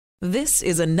This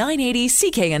is a 980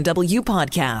 CKNW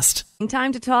podcast.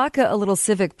 Time to talk a little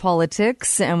civic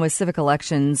politics, and with civic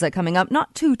elections coming up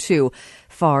not too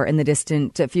far in the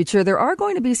distant future, there are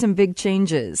going to be some big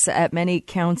changes at many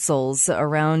councils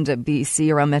around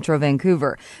BC, around Metro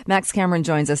Vancouver. Max Cameron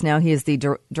joins us now. He is the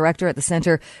director at the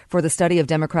Centre for the Study of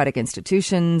Democratic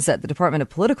Institutions at the Department of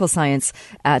Political Science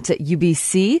at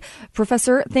UBC.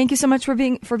 Professor, thank you so much for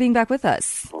being back with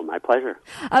us. Well, my pleasure.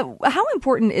 How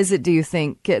important is it, do you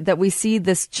think, that we see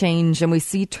this change and we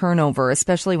see turnover,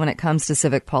 especially when it comes to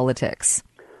civic politics?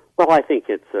 Well, I think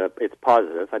it's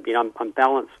positive. I mean, on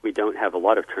balance, we don't have a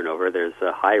lot of turnover. There's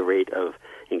a high rate of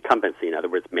incumbency. In other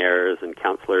words, mayors and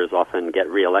councillors often get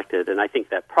reelected, and I think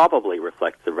that probably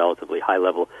reflects a relatively high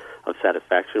level of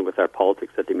satisfaction with our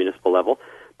politics at the municipal level.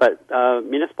 But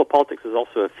municipal politics is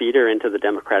also a feeder into the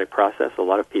democratic process. A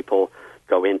lot of people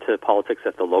go into politics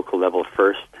at the local level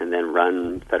first and then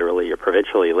run federally or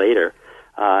provincially later.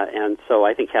 And so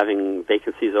I think having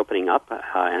vacancies opening up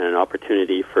and an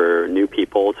opportunity for new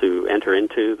people to enter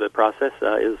into the process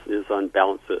is on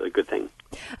balance a good thing.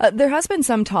 There has been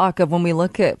some talk of, when we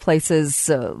look at places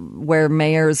where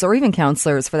mayors or even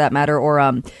councillors, for that matter,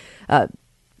 or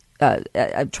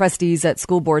trustees at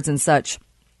school boards and such,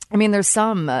 I mean, there's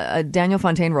some, Daniel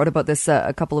Fontaine wrote about this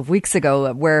a couple of weeks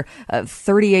ago, where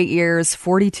 38 years,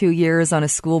 42 years on a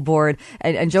school board,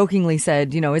 and jokingly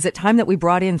said, you know, is it time that we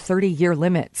brought in 30-year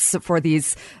limits for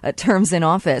these terms in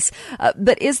office?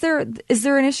 But is there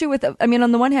an issue with, I mean,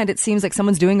 on the one hand, it seems like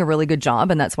someone's doing a really good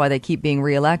job, and that's why they keep being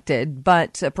reelected,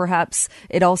 but perhaps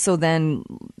it also then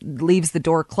leaves the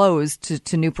door closed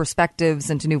to new perspectives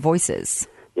and to new voices.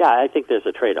 Yeah, I think there's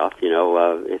a trade-off. You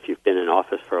know, if you've been in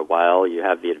office for a while, you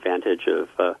have the advantage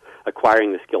of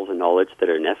acquiring the skills and knowledge that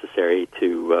are necessary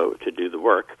to do the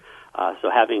work. So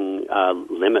having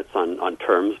limits on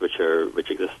terms,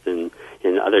 which exist in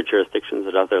other jurisdictions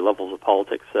at other levels of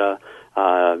politics,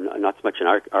 not so much in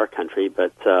our country,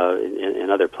 but in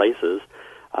other places,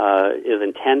 is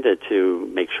intended to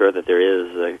make sure that there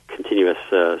is a continuous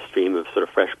stream of sort of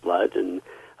fresh blood, and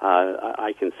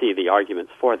I can see the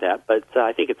arguments for that, but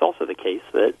I think it's also the case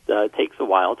that it takes a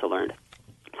while to learn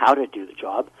how to do the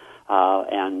job,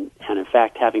 and in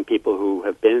fact, having people who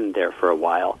have been there for a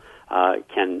while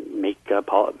can make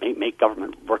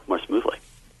government work more smoothly.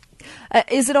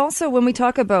 Is it also, when we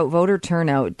talk about voter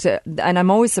turnout, and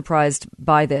I'm always surprised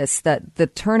by this, that the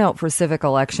turnout for civic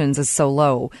elections is so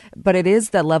low, but it is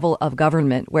the level of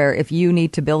government where if you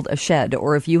need to build a shed,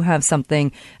 or if you have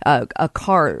something,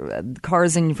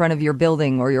 cars in front of your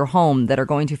building or your home that are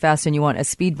going too fast and you want a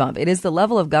speed bump, it is the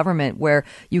level of government where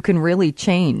you can really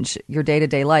change your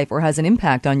day-to-day life, or has an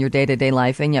impact on your day-to-day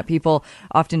life, and yet people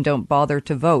often don't bother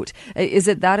to vote. Is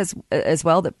it that as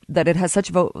well, that it has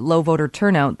such low voter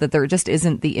turnout that there just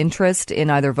isn't the interest in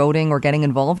either voting or getting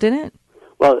involved in it?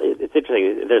 Well, it's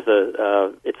interesting.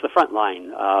 It's the front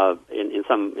line. In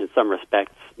some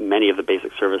respects, many of the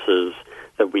basic services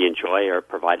that we enjoy are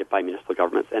provided by municipal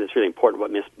governments, and it's really important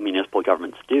what municipal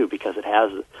governments do, because it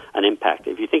has an impact.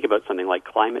 If you think about something like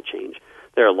climate change,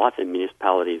 there are lots that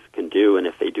municipalities can do, and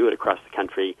if they do it across the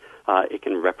country, it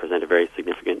can represent a very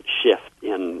significant shift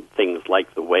in things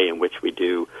like the way in which we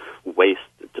do waste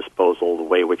disposal, the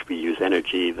way in which we use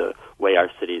energy, the way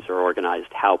our cities are organized,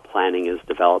 how planning is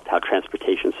developed, how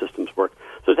transportation systems work.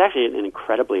 So it's actually an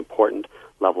incredibly important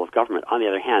level of government. On the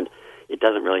other hand, it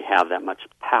doesn't really have that much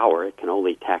power. It can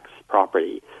only tax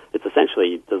property. It's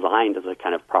essentially designed as a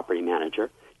kind of property manager.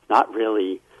 It's not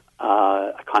really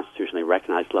a constitutionally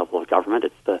recognized level of government.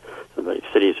 It's the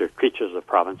cities are creatures of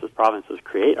provinces. Provinces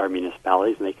create our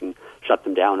municipalities, and they can shut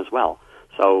them down as well.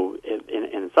 So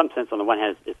in some sense, on the one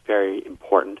hand, it's very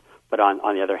important, but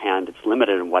on the other hand, it's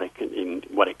limited in what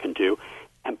it can do.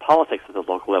 And politics at the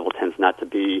local level tends not to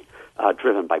be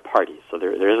driven by parties. So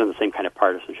there isn't the same kind of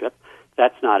partisanship.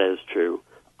 That's not as true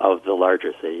of the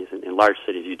larger cities. In large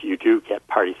cities, you do get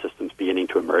party systems beginning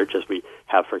to emerge, as we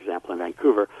have, for example, in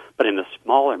Vancouver. But in the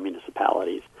smaller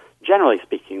municipalities, generally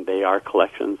speaking, they are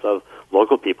collections of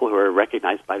local people who are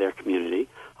recognized by their community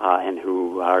and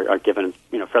who are given,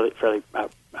 fairly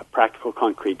practical,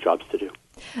 concrete jobs to do.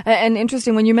 And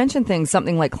interesting, when you mention things,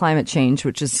 something like climate change,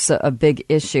 which is a big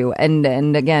issue,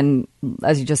 and again,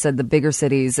 as you just said, the bigger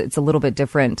cities, it's a little bit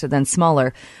different than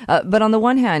smaller. But on the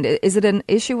one hand, is it an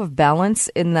issue of balance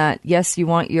in that, yes, you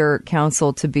want your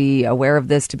council to be aware of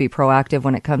this, to be proactive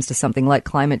when it comes to something like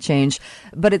climate change,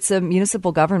 but it's a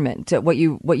municipal government. What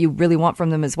you really want from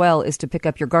them as well is to pick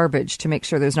up your garbage, to make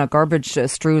sure there's not garbage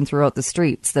strewn throughout the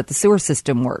streets, that the sewer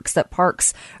system works, that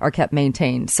parks are kept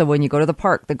maintained. So when you go to the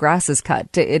park, the grass is cut.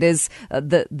 It is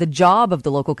the job of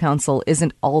the local council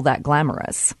isn't all that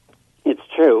glamorous. It's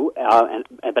true,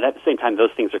 But at the same time,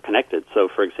 those things are connected. So,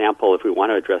 for example, if we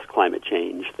want to address climate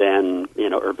change, then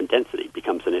urban density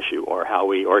becomes an issue, or how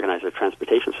we organize our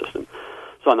transportation system.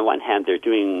 So on the one hand, they're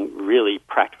doing really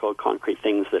practical, concrete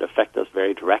things that affect us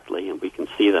very directly, and we can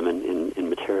see them in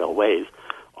material ways.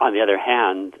 On the other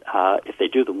hand, if they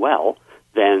do them well,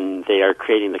 then they are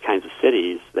creating the kinds of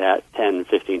cities that 10,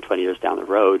 15, 20 years down the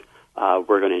road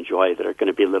we're going to enjoy, that are going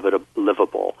to be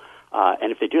livable.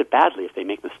 And if they do it badly, if they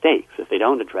make mistakes, if they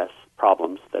don't address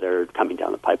problems that are coming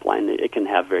down the pipeline, it can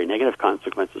have very negative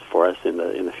consequences for us in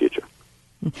the future.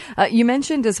 You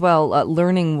mentioned as well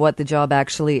learning what the job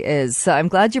actually is. I'm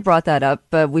glad you brought that up.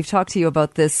 We've talked to you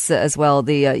about this as well.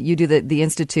 You do the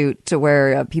institute to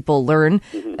where people learn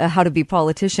how to be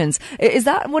politicians. Is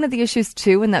that one of the issues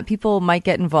too, in that people might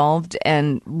get involved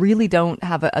and really don't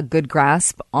have a good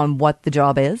grasp on what the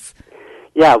job is?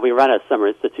 Yeah, we run a summer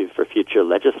institute for future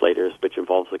legislators, which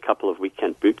involves a couple of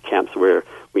weekend boot camps where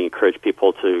we encourage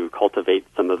people to cultivate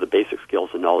some of the basic skills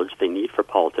and knowledge they need for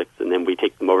politics, and then we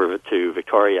take them over to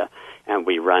Victoria and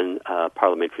we run a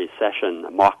parliamentary session,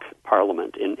 a mock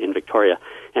parliament in Victoria.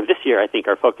 And this year, I think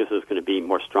our focus is going to be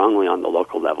more strongly on the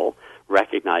local level,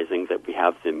 recognizing that we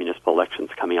have the municipal elections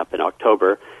coming up in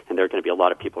October, and there are going to be a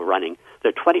lot of people running. There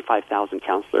are 25,000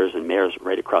 councillors and mayors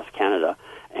right across Canada,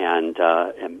 and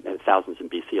thousands in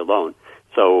BC alone.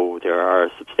 So there are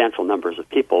substantial numbers of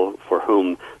people for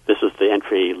whom this is the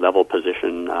entry-level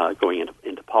position going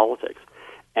into politics.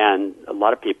 And a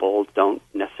lot of people don't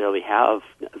necessarily have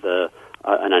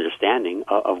an understanding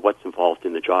of what's involved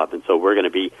in the job. And so we're going to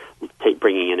be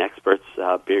bringing in experts,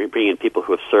 bringing in people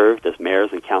who have served as mayors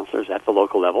and councillors at the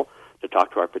local level to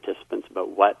talk to our participants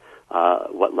about what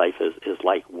life is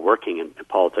like working in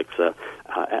politics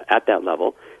at that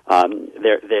level.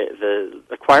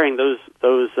 Acquiring those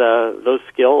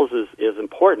skills is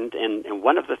important, and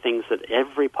one of the things that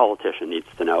every politician needs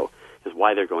to know is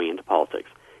why they're going into politics.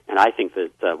 And I think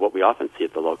that what we often see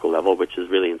at the local level, which is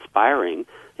really inspiring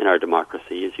in our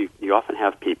democracy, is you often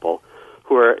have people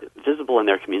who are visible in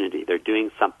their community. They're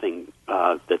doing something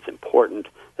that's important,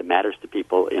 that matters to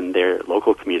people in their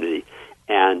local community,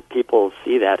 and people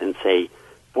see that and say,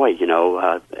 boy,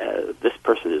 this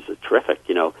person is terrific,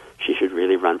 she should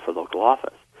really run for local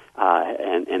office.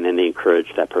 And then they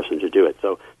encourage that person to do it.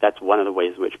 So that's one of the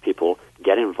ways in which people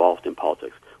get involved in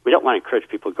politics. We don't want to encourage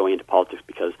people going into politics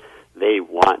because they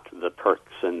want the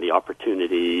perks and the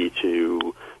opportunity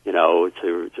to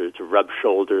rub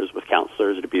shoulders with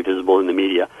councillors or to be visible in the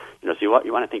media. So you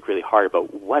want to think really hard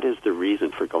about what is the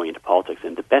reason for going into politics.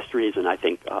 And the best reason, I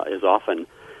think, is often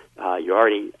you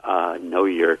already know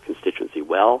your constituency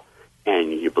well,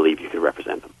 and you believe you can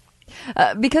represent them.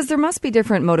 Because there must be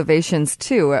different motivations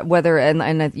too, whether,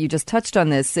 and you just touched on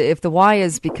this, if the why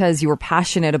is because you were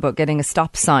passionate about getting a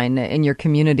stop sign in your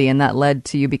community and that led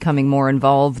to you becoming more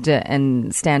involved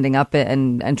and standing up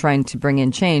and trying to bring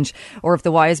in change, or if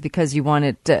the why is because you want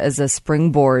it as a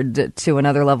springboard to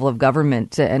another level of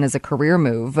government and as a career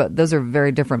move, those are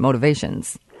very different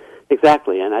motivations.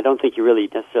 Exactly, and I don't think you really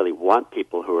necessarily want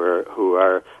people who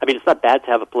are. I mean, it's not bad to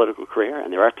have a political career,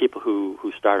 and there are people who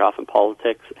start off in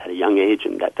politics at a young age,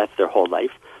 and that's their whole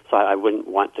life. So I wouldn't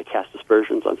want to cast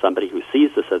aspersions on somebody who sees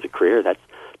this as a career. That's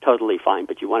totally fine,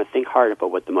 but you want to think hard about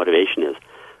what the motivation is.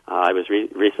 I was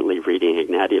recently reading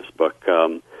Ignatieff's book,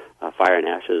 Fire and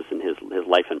Ashes, and his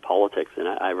life in politics, and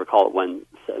I recall one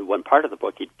part of the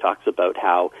book he talks about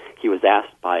how he was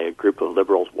asked by a group of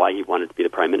liberals why he wanted to be the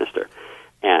prime minister.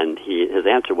 And his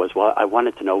answer was, well, I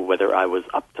wanted to know whether I was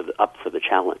up for the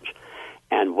challenge.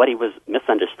 And what he was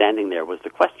misunderstanding there was the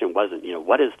question wasn't,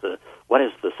 what is the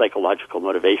psychological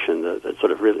motivation that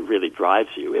sort of really drives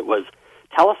you? It was,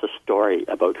 tell us a story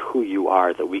about who you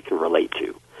are that we can relate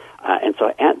to. And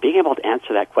so being able to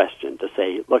answer that question, to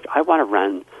say, look, I want to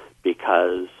run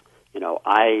because,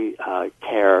 I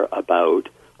care about,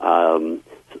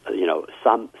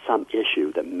 some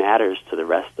issue that matters to the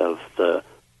rest of the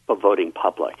voting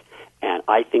public, and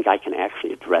I think I can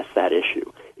actually address that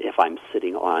issue if I'm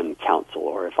sitting on council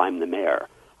or if I'm the mayor.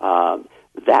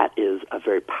 That is a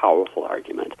very powerful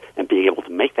argument, and being able to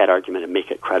make that argument and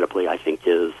make it credibly, I think,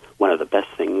 is one of the best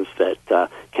things that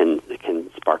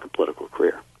can spark a political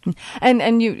career.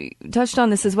 And you touched on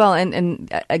this as well.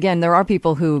 And again, there are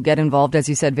people who get involved, as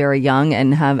you said, very young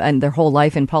and their whole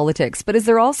life in politics. But is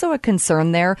there also a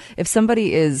concern there if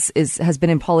somebody has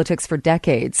been in politics for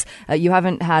decades? You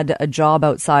haven't had a job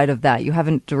outside of that. You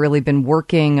haven't really been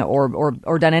working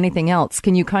or done anything else.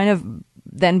 Can you kind of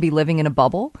then be living in a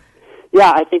bubble?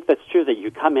 Yeah, I think that's true. That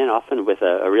you come in often with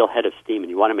a real head of steam and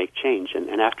you want to make change.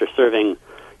 And after serving,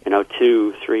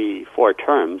 2, 3, 4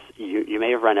 terms, you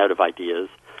may have run out of ideas.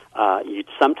 you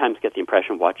sometimes get the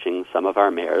impression watching some of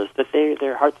our mayors that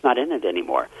their heart's not in it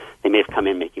anymore. They may have come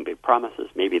in making big promises.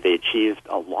 Maybe they achieved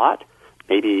a lot.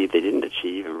 Maybe they didn't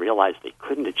achieve and realized they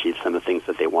couldn't achieve some of the things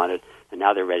that they wanted, and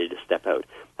now they're ready to step out.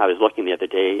 I was looking the other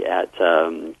day at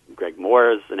Greg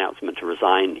Moore's announcement to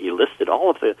resign. He listed all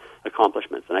of the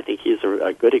accomplishments, and I think he's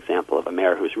a good example of a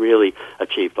mayor who's really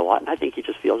achieved a lot, and I think he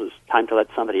just feels it's time to let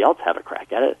somebody else have a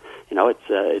crack at it. You know,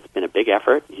 it's been a big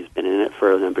effort. He's been in it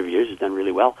for a number of years. He's done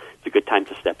really well. It's a good time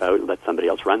to step out and let somebody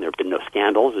else run. There have been no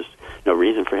scandals. There's no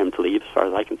reason for him to leave as far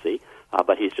as I can see,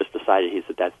 but he's just decided he's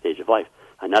at that stage of life.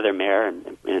 Another mayor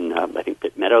in I think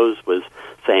Pitt Meadows was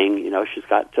saying, you know, she's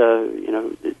got,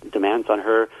 demands on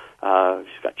her.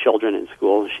 She's got children in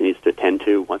school she needs to attend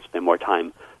to, wants to spend more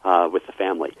time with the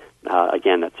family.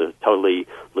 Again, that's a totally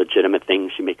legitimate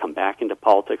thing. She may come back into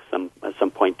politics at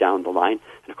some point down the line.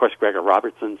 And, of course, Gregor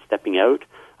Robertson stepping out.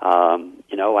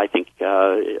 I think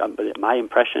my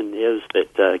impression is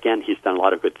that, again, he's done a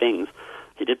lot of good things.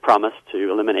 He did promise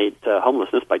to eliminate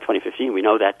homelessness by 2015. We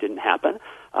know that didn't happen.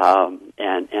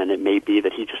 And it may be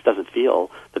that he just doesn't feel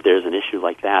that there's an issue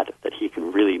like that he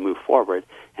can really move forward.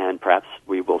 And perhaps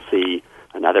we will see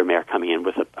another mayor coming in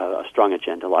with a strong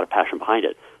agenda, a lot of passion behind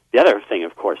it. The other thing,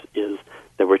 of course, is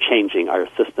that we're changing our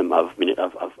system of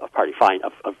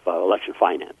election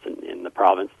finance in the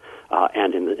province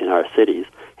and in our cities.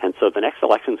 And so the next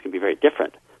elections can be very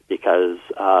different because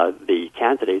the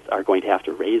candidates are going to have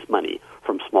to raise money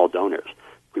from small donors.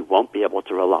 We won't be able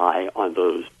to rely on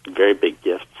those very big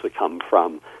gifts that come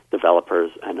from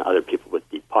developers and other people with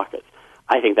deep pockets.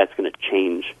 I think that's going to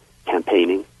change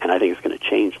campaigning, and I think it's going to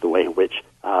change the way in which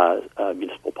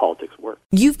municipal politics work.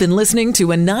 You've been listening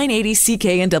to a 980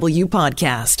 CKNW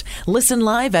podcast. Listen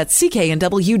live at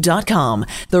cknw.com,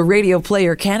 the Radio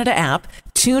Player Canada app,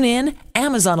 tune in,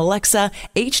 Amazon Alexa,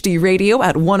 HD Radio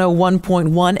at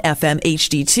 101.1 FM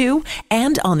HD2,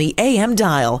 and on the AM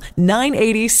dial,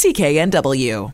 980 CKNW.